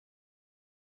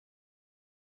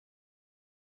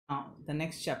Now, the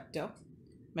next chapter,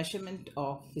 measurement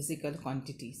of physical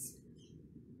quantities.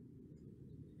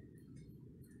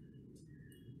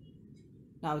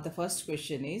 Now, the first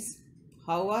question is,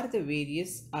 how are the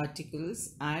various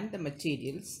articles and the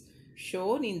materials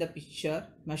shown in the picture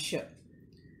measured?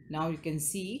 Now, you can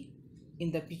see in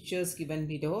the pictures given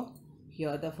below,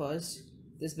 here the first,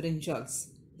 this brinjals,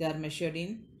 they are measured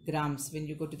in grams when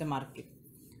you go to the market.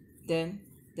 Then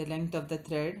the length of the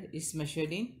thread is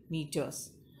measured in meters.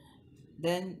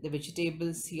 Then the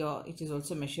vegetables here, it is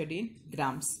also measured in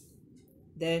grams.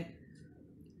 Then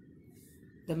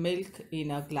the milk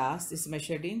in a glass is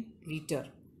measured in liter.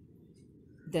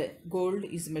 The gold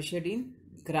is measured in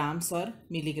grams or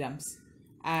milligrams.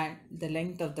 And the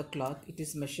length of the cloth, it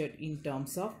is measured in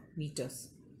terms of meters.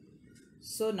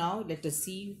 So now let us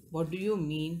see, what do you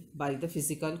mean by the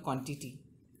physical quantity?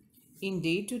 In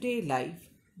day-to-day life,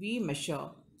 we measure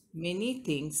many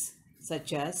things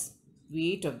such as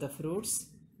weight of the fruits,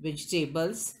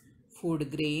 vegetables,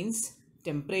 food grains,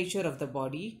 temperature of the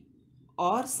body,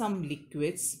 or some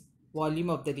liquids, volume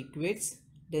of the liquids,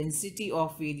 density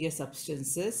of various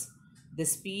substances, the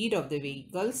speed of the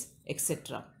vehicles,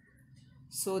 etc.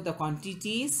 So the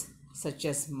quantities such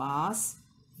as mass,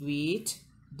 weight,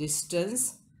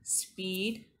 distance,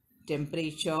 speed,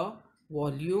 temperature,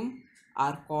 volume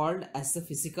are called as the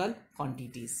physical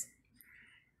quantities.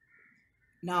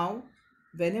 Now,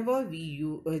 whenever we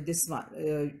use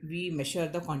we measure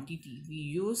the quantity, we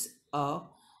use a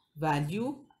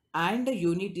value and a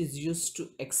unit is used to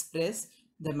express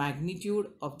the magnitude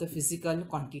of the physical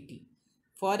quantity.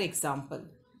 For example,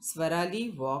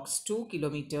 Swarali walks 2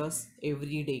 kilometers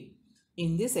every day.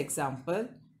 In this example,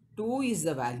 2 is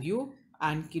the value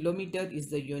and kilometer is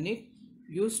the unit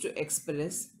used to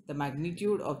express the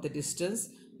magnitude of the distance,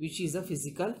 which is a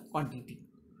physical quantity.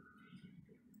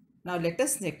 Now let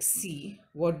us next see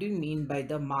what do you mean by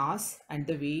the mass and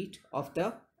the weight of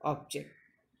the object.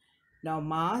 Now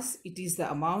mass, it is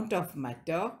the amount of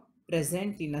matter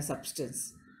present in a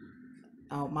substance.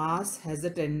 Now mass has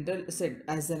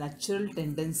a natural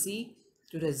tendency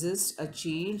to resist a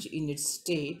change in its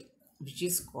state, which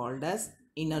is called as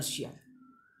inertia.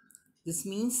 This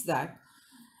means that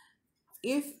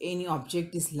if any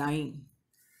object is lying,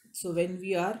 so when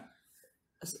we are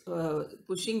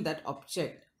pushing that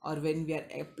object or when we are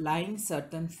applying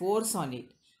certain force on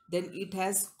it, then it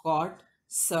has got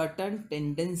certain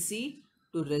tendency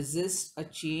to resist a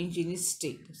change in its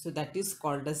state. So that is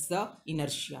called as the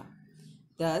inertia.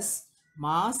 Thus,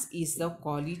 mass is the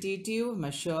qualitative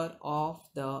measure of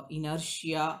the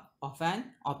inertia of an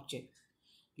object.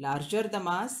 Larger the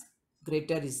mass,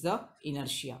 greater is the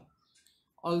inertia.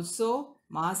 Also,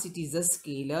 mass, it is a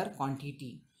scalar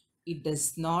quantity. It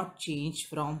does not change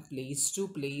from place to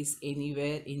place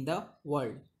anywhere in the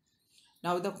world.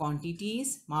 Now, the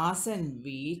quantities, mass and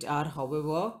weight are,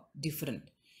 however, different.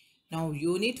 Now,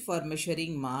 unit for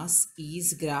measuring mass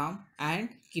is gram and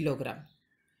kilogram.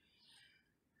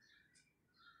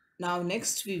 Now,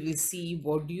 next we will see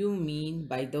what do you mean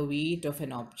by the weight of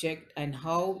an object and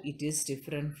how it is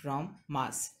different from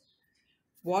mass.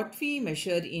 What we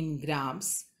measure in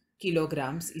grams,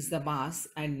 kilograms is the mass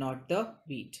and not the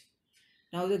weight.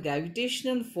 Now the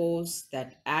gravitational force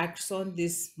that acts on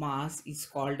this mass is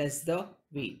called as the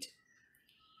weight.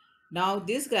 Now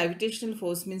this gravitational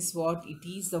force means what? It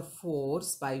is the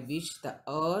force by which the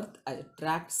earth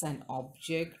attracts an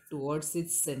object towards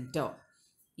its center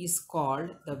is called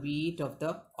the weight of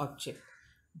the object.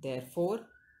 Therefore,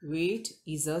 weight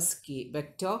is a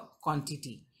vector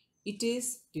quantity. It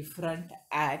is different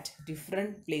at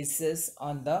different places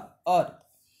on the earth.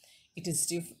 It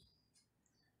is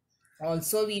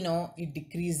also, we know it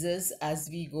decreases as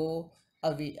we go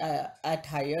away at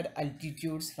higher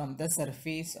altitudes from the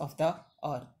surface of the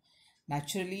earth.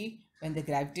 Naturally, when the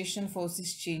gravitational force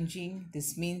is changing,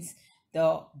 this means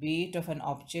the weight of an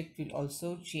object will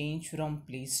also change from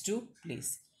place to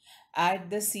place. At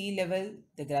the sea level,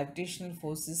 the gravitational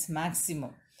force is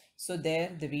maximum. So there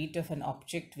the weight of an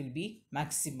object will be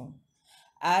maximum.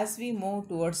 As we move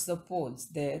towards the poles,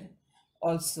 there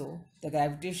also the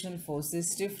gravitational force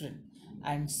is different.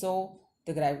 And so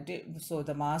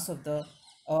the mass of the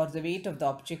or the weight of the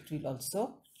object will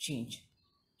also change.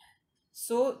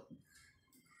 So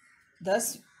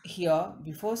thus here,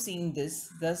 before seeing this,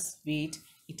 thus weight,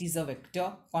 it is a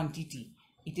vector quantity.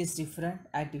 It is different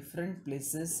at different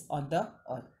places on the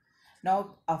earth.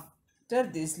 Now after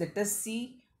this, let us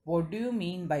see what do you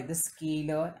mean by the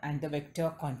scalar and the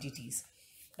vector quantities.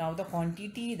 Now the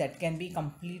quantity that can be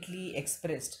completely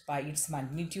expressed by its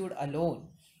magnitude alone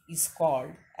is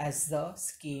called as the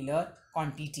scalar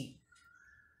quantity.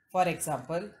 For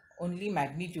example, only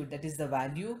magnitude, that is the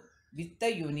value with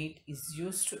the unit, is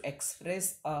used to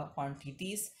express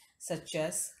quantities such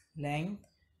as length,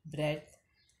 breadth,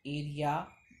 area,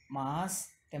 mass,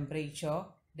 temperature,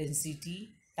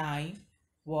 density, time,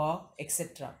 work,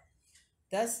 etc.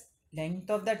 Thus, length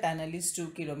of the tunnel is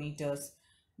 2 kilometers,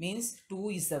 means 2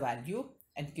 is the value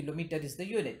and kilometer is the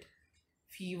unit.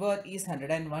 Fever is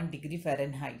 101 degree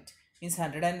Fahrenheit, means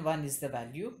 101 is the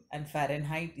value and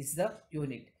Fahrenheit is the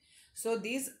unit. So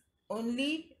these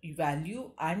only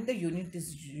value and the unit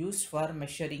is used for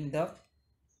measuring the,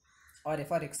 or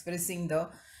for expressing the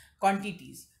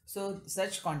quantities. So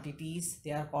such quantities,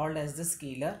 they are called as the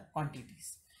scalar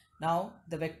quantities. Now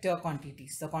the vector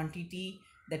quantities, the quantity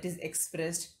that is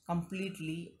expressed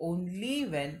completely only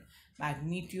when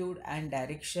magnitude and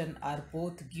direction are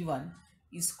both given,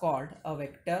 is called a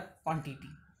vector quantity.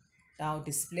 Now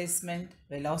displacement,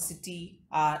 velocity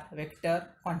are vector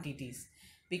quantities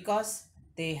because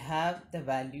they have the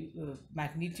value,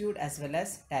 magnitude as well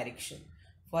as direction.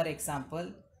 For example,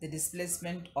 the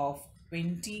displacement of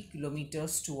 20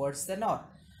 kilometers towards the north,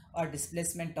 or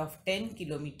displacement of 10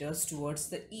 kilometers towards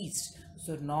the east.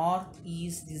 So north,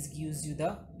 east, this gives you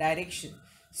the direction.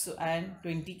 So and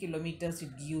 20 kilometers, it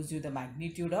gives you the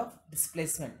magnitude of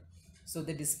displacement. So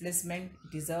the displacement,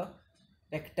 it is a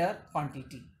vector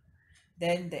quantity.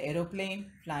 Then the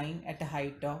aeroplane flying at a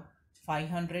height of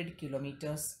 500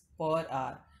 kilometers per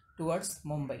hour towards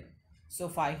Mumbai. So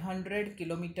 500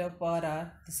 kilometer per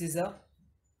hour, this is a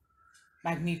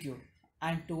magnitude,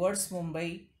 and towards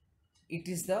Mumbai, it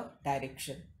is the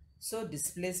direction. So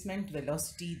displacement,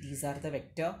 velocity, these are the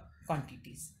vector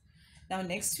quantities. Now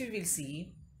next we will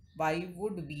see, why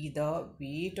would be the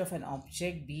weight of an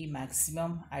object be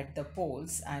maximum at the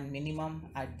poles and minimum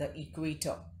at the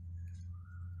equator.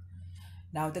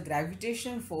 Now the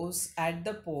gravitational force at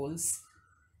the poles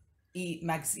is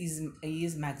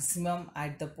maximum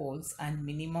at the poles and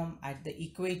minimum at the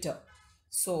equator.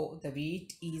 So the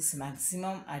weight is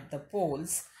maximum at the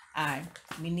poles and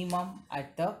minimum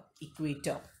at the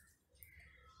equator.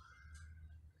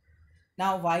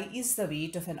 Now why is the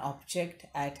weight of an object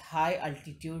at high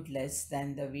altitude less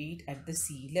than the weight at the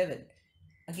sea level?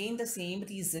 Again the same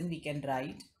reason we can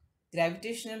write,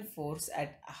 gravitational force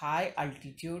at high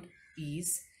altitude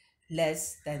is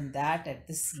less than that at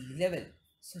the sea level.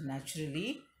 So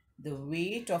naturally the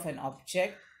weight of an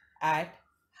object at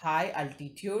high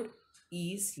altitude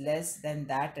is less than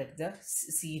that at the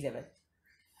sea level.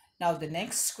 Now the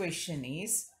next question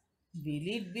is, will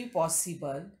it be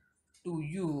possible to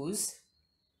use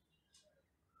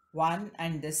one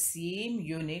and the same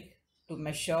unit to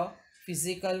measure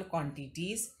physical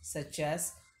quantities such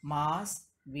as mass,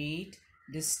 weight,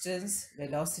 distance,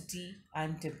 velocity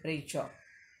and temperature?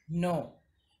 No,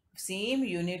 same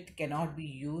unit cannot be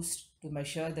used to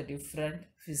measure the different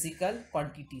physical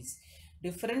quantities.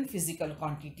 Different physical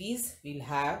quantities will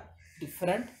have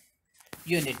different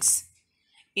units.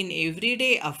 In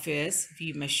everyday affairs,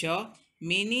 we measure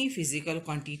many physical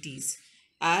quantities.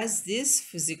 As these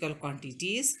physical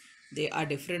quantities, they are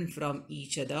different from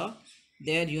each other,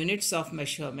 their units of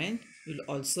measurement will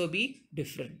also be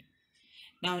different.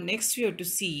 Now next we have to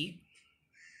see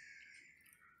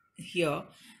here,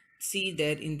 see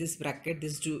there in this bracket,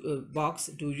 this box,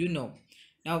 do you know?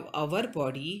 Now our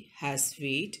body has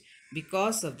weight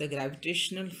because of the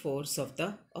gravitational force of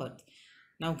the earth.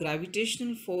 Now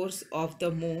gravitational force of the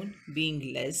moon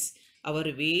being less, our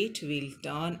weight will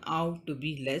turn out to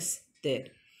be less there.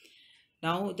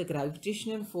 Now the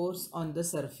gravitational force on the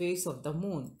surface of the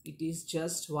moon, it is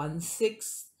just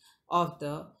 1/6 of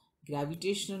the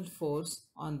gravitational force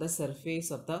on the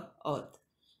surface of the earth.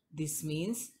 This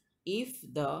means if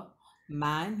the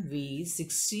man weighs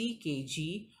 60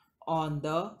 kg on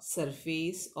the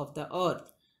surface of the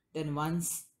earth, then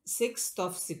 1/6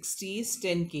 of 60 is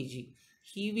 10 kg.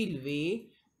 He will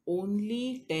weigh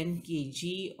only 10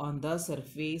 kg on the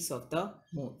surface of the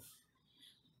moon.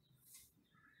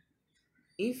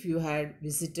 If you had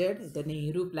visited the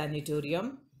Nehru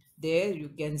Planetarium, there you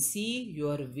can see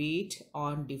your weight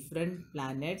on different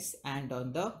planets and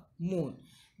on the moon.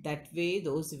 That way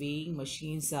those weighing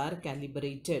machines are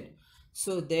calibrated.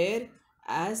 So there,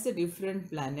 as the different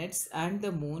planets and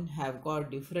the moon have got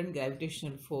different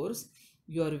gravitational force,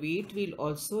 your weight will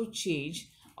also change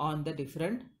on the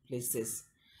different places.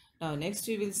 Now next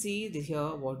we will see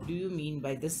here, what do you mean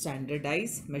by the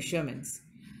standardized measurements.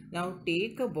 Now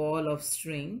take a ball of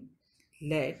string.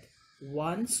 Let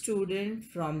one student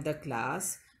from the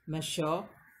class measure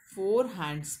 4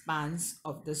 handspans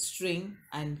of the string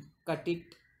and cut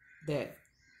it there.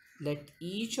 Let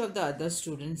each of the other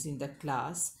students in the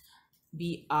class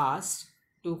be asked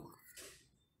to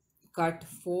cut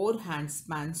 4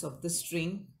 handspans of the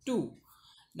string 2.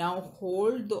 Now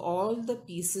hold all the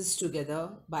pieces together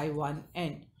by one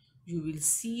end. You will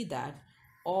see that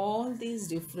all these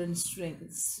different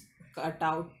strings cut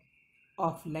out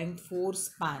of length 4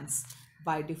 spans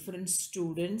by different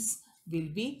students will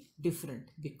be different,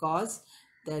 because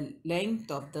the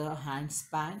length of the hand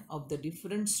span of the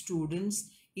different students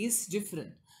is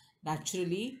different.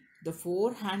 Naturally, the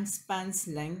 4 hand spans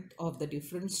length of the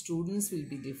different students will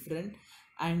be different,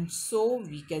 and so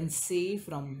we can say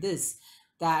from this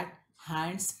that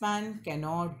handspan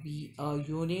cannot be a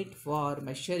unit for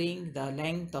measuring the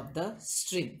length of the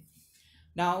string.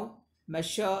 Now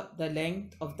measure the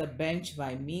length of the bench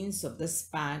by means of the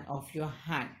span of your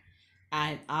hand,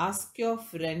 and ask your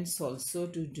friends also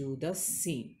to do the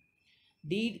same.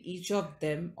 Did each of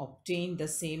them obtain the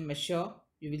same measure?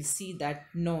 You will see that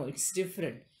no, it's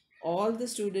different. All the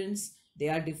students, they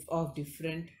are of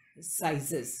different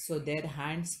sizes, so their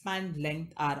hand span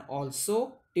length are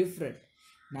also different.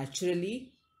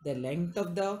 Naturally, the length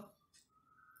of the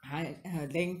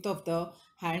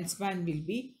hand span will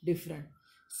be different.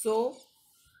 So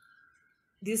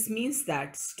this means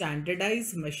that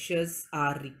standardized measures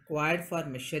are required for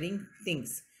measuring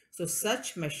things. So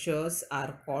such measures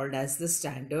are called as the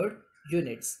standard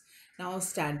units. Now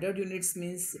standard units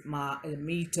means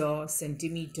meter,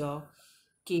 centimeter,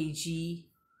 kg,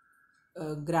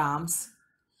 grams,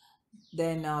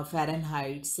 then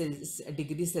Fahrenheit,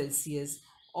 degree Celsius.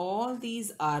 All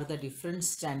these are the different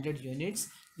standard units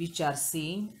which are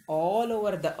seen all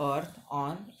over the earth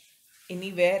on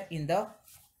anywhere in the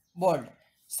world.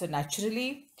 So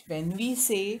naturally, when we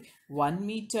say 1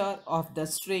 meter of the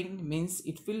string means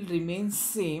it will remain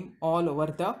same all over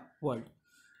the world.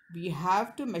 We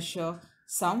have to measure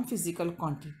some physical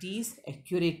quantities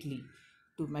accurately.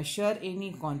 To measure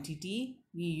any quantity,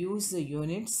 we use the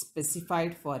units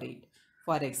specified for it.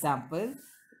 For example,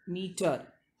 meter,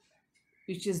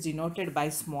 which is denoted by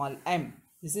small m.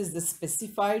 This is the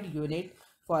specified unit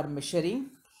for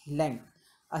measuring length.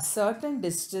 A certain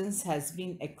distance has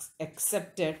been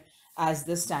accepted as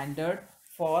the standard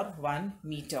for 1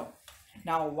 meter.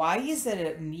 Now, why is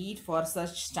there a need for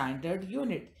such standard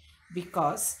unit?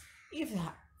 Because if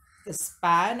the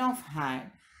span of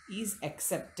hand is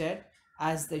accepted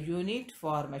as the unit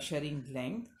for measuring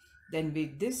length, then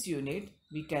with this unit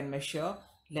we can measure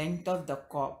length of the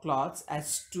cloths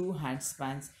as 2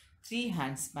 handspans, 3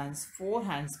 handspans, 4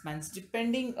 handspans,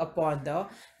 depending upon the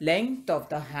length of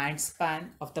the handspan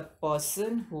of the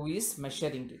person who is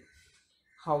measuring it.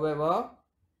 However,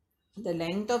 the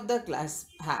length of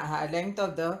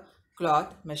the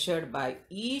cloth measured by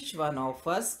each one of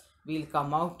us will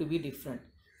come out to be different.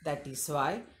 That is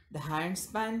why the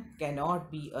handspan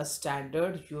cannot be a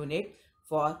standard unit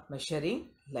for measuring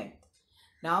length.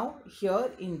 Now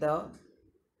here in the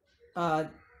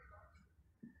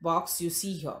box you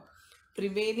see here,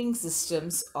 prevailing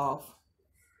systems of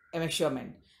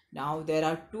measurement. Now there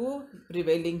are two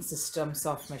prevailing systems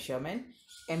of measurement,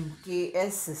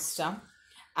 MKS system,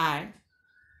 and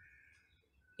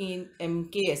in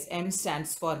MKS, M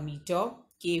stands for meter,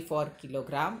 K for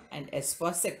kilogram, and S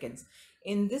for seconds.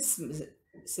 In this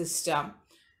system,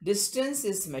 distance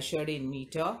is measured in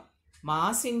meter,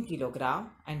 mass in kilogram,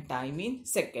 and time in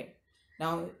second.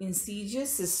 Now in CGS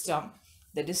system,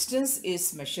 the distance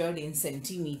is measured in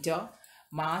centimeter,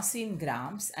 mass in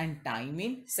grams, and time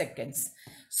in seconds.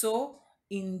 So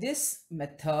in this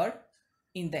method,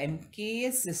 in the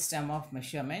MKS system of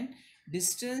measurement,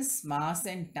 distance, mass,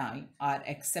 and time are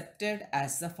accepted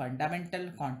as the fundamental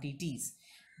quantities.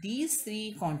 These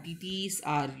three quantities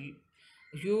are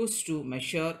used to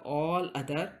measure all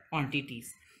other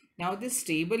quantities. Now this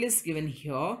table is given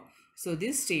here. So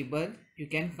this table you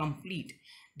can complete.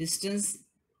 Distance,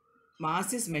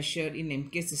 mass is measured in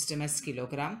MK system as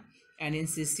kilogram and in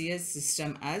CCS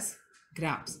system as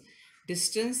grams.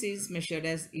 Distance is measured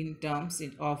as in terms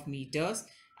of meters,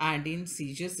 and in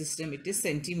CGS system it is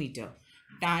centimeter.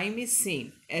 Time is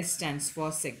same. S stands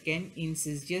for second in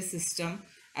CGS system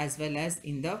as well as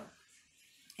in the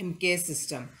MK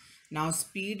system. Now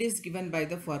speed is given by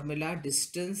the formula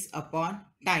distance upon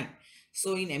time.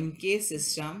 So in MK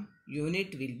system,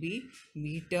 unit will be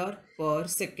meter per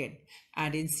second,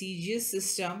 and in CGS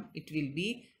system it will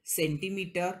be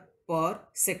centimeter per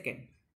second.